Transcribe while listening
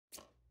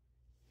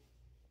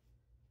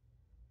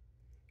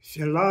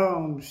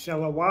Shalom,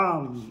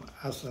 shalom,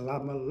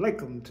 assalamu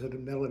alaikum to the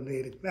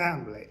melanated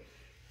family.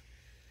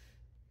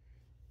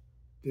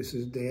 This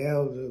is the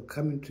elder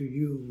coming to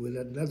you with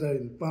another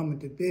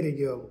informative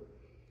video.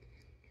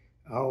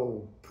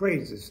 All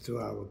praises to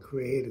our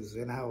creators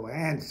and our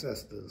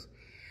ancestors.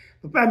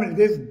 But family,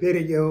 this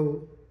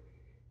video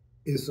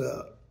is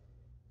an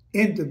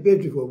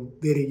individual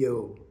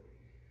video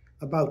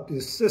about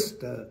this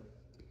sister,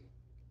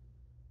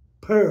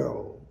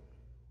 Pearl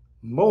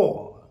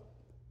Moore,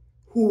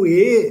 who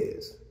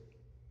is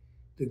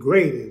the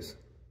greatest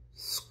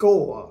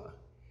scorer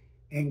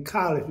in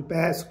college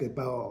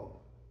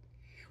basketball.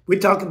 We're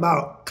talking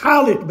about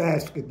college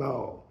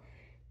basketball.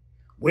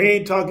 We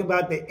ain't talking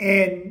about the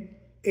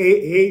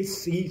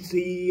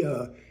NAACC,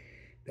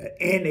 the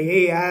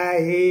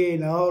NAIA,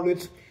 and all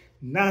this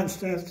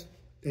nonsense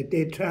that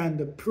they're trying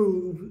to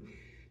prove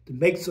to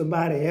make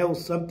somebody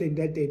else something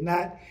that they're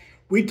not.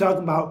 We're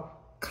talking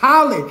about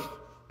college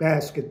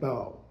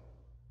basketball.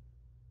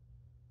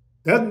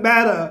 Doesn't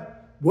matter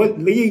what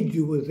league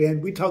you was in.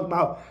 We talk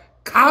about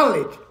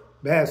college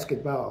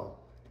basketball.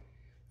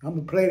 I'm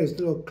going to play this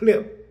little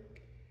clip,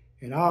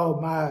 and all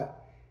my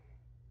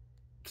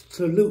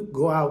salute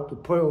go out to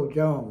Pearl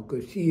Jones,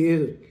 because she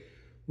is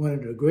one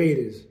of the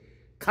greatest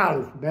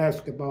college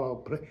basketball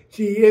players.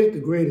 She is the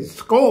greatest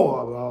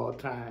scorer of all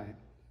time.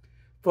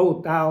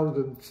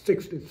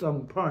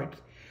 4,060-something points.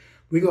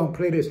 We're going to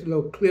play this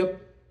little clip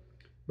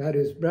by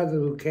this brother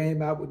who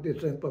came out with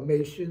this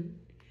information.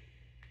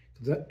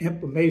 The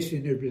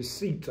information and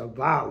receipts are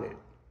valid.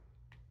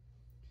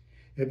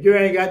 If you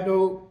ain't got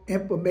no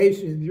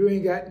information, you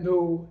ain't got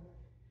no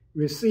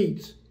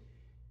receipts,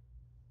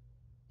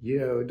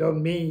 it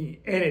don't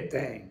mean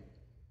anything.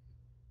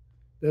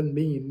 Doesn't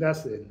mean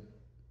nothing.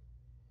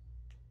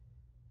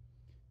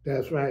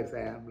 That's right,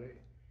 family.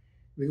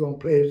 We're going to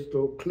play this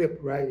little clip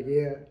right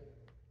here.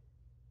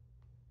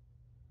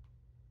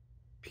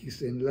 Peace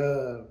and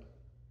love.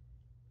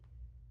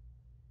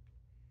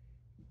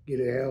 Get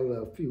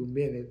a few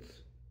minutes.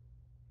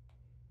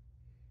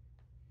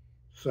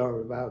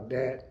 Sorry about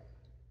that.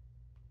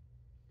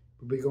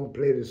 But we're going to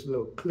play this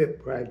little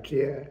clip right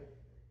here.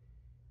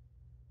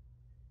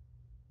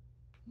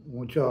 I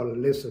want y'all to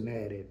listen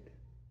at it.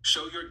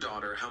 Show your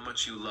daughter how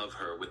much you love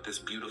her with this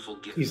beautiful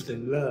gift. Peace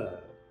and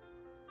love.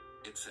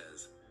 It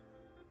says,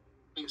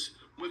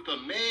 with a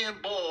man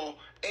ball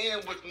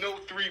and with no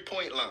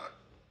three-point line.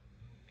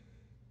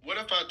 What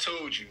if I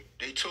told you,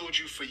 they told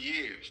you for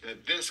years,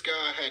 that this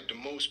guy had the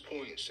most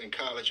points in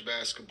college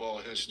basketball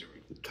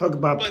history? Talk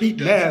about Pete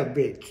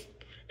Maravich.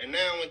 And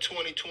now in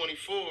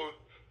 2024,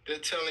 they're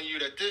telling you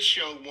that this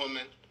young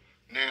woman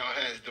now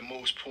has the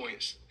most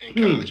points in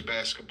college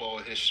basketball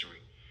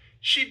history.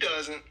 She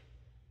doesn't.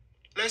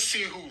 Let's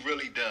see who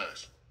really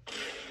does.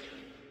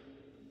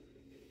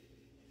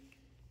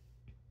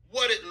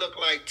 What it look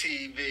like,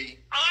 TV?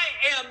 I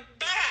am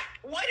back.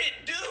 What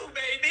it do,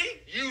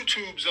 baby?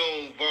 YouTube's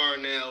own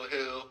Varnell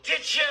Hill.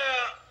 Did you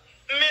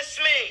miss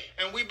me?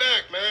 And we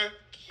back, man.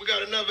 We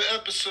got another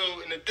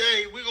episode, and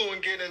today we're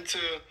going to get into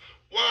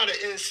why the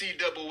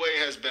NCAA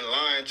has been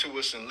lying to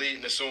us and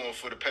leading us on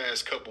for the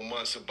past couple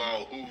months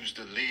about who's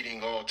the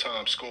leading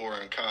all-time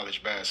scorer in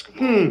college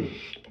basketball.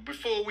 But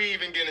before we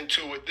even get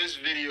into it, this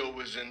video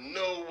was in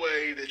no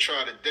way to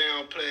try to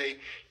downplay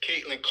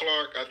Caitlin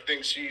Clark. I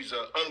think she's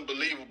an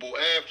unbelievable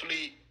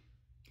athlete.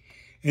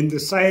 And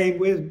the same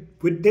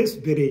with this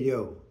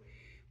video.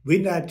 We're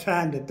not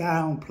trying to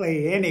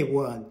downplay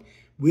anyone.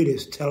 We're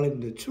just telling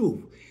the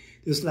truth.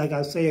 Just like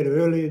I said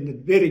earlier in the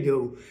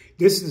video,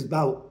 this is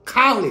about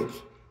college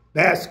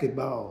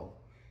basketball,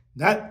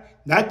 not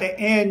the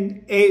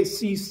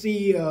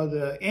NACC or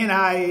the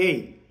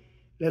NIA.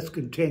 Let's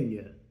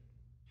continue.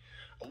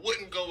 I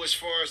wouldn't go as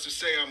far as to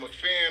say I'm a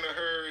fan of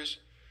hers,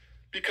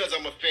 because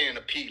I'm a fan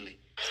of Peely.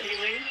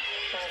 Peely,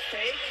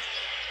 fake.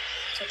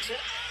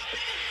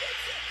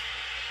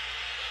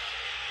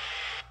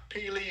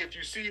 Peely, if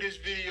you see this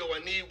video, I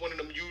need one of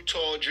them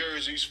Utah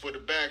jerseys for the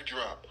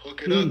backdrop.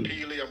 Hook it up,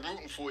 Peely. I'm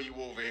rooting for you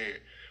over here.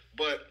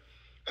 But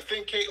I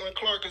think Caitlin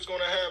Clark is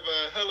going to have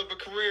a hell of a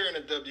career in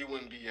the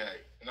WNBA.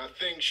 And I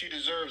think she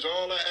deserves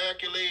all her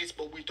accolades,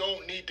 but we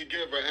don't need to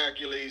give her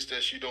accolades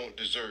that she don't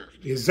deserve.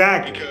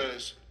 Exactly.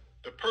 Because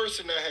the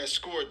person that has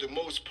scored the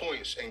most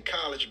points in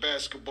college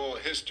basketball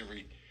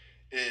history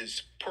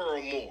is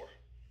Pearl Moore.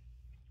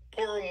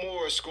 Pearl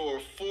Moore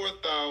scored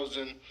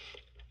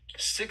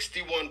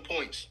 4,061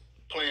 points,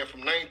 playing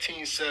from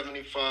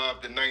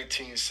 1975 to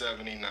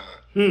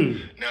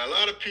 1979. Now, a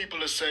lot of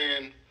people are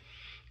saying,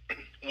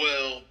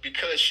 well,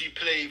 because she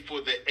played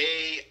for the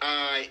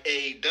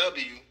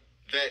AIAW,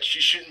 that she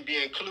shouldn't be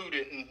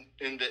included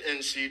in the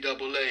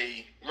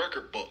NCAA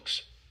record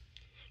books.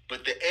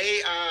 But the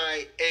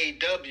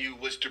AIAW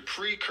was the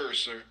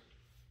precursor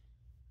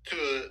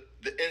to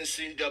the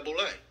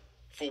NCAA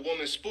for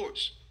women's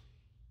sports.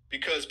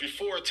 Because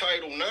before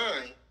Title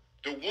IX,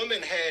 the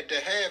women had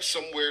to have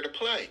somewhere to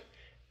play.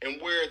 And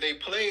where they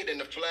played and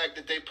the flag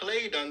that they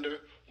played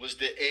under was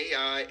the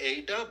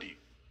AIAW.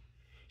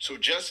 So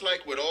just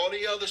like with all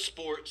the other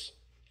sports,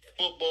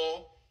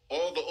 football,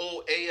 all the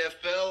old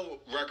AFL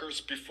records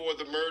before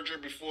the merger,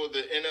 before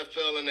the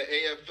NFL and the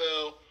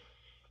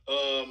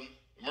AFL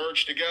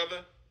merged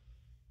together.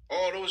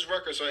 All those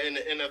records are in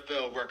the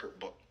NFL record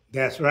book.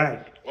 That's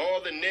right.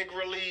 All the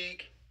Negro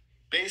League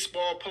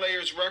baseball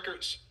players'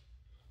 records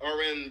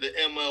are in the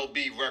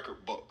MLB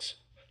record books.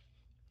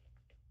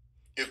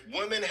 If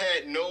women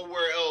had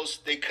nowhere else,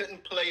 they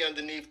couldn't play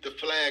underneath the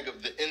flag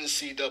of the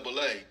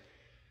NCAA.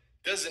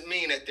 Doesn't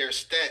mean that their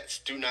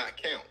stats do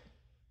not count.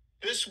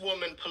 This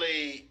woman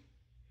played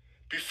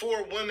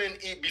before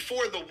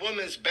the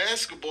women's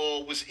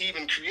basketball was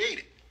even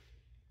created.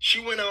 She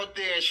went out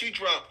there and she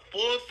dropped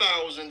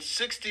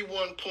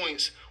 4,061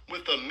 points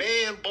with a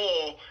man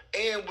ball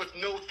and with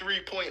no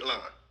three-point line.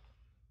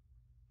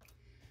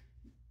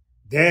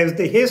 There's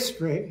the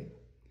history.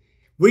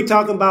 We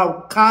talking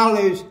about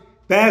college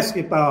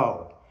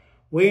basketball.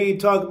 We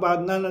ain't talking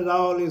about none of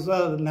all this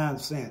other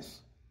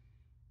nonsense.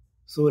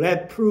 So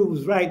that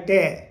proves right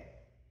there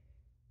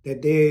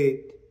that they're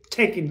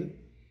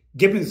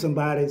giving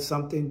somebody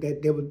something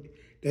that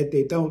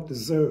they don't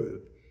deserve.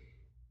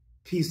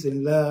 Peace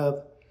and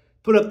love.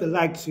 Put up the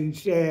likes and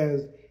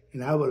shares,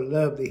 and I would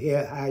love to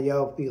hear how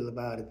y'all feel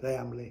about it,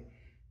 family.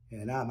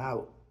 And I'm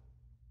out.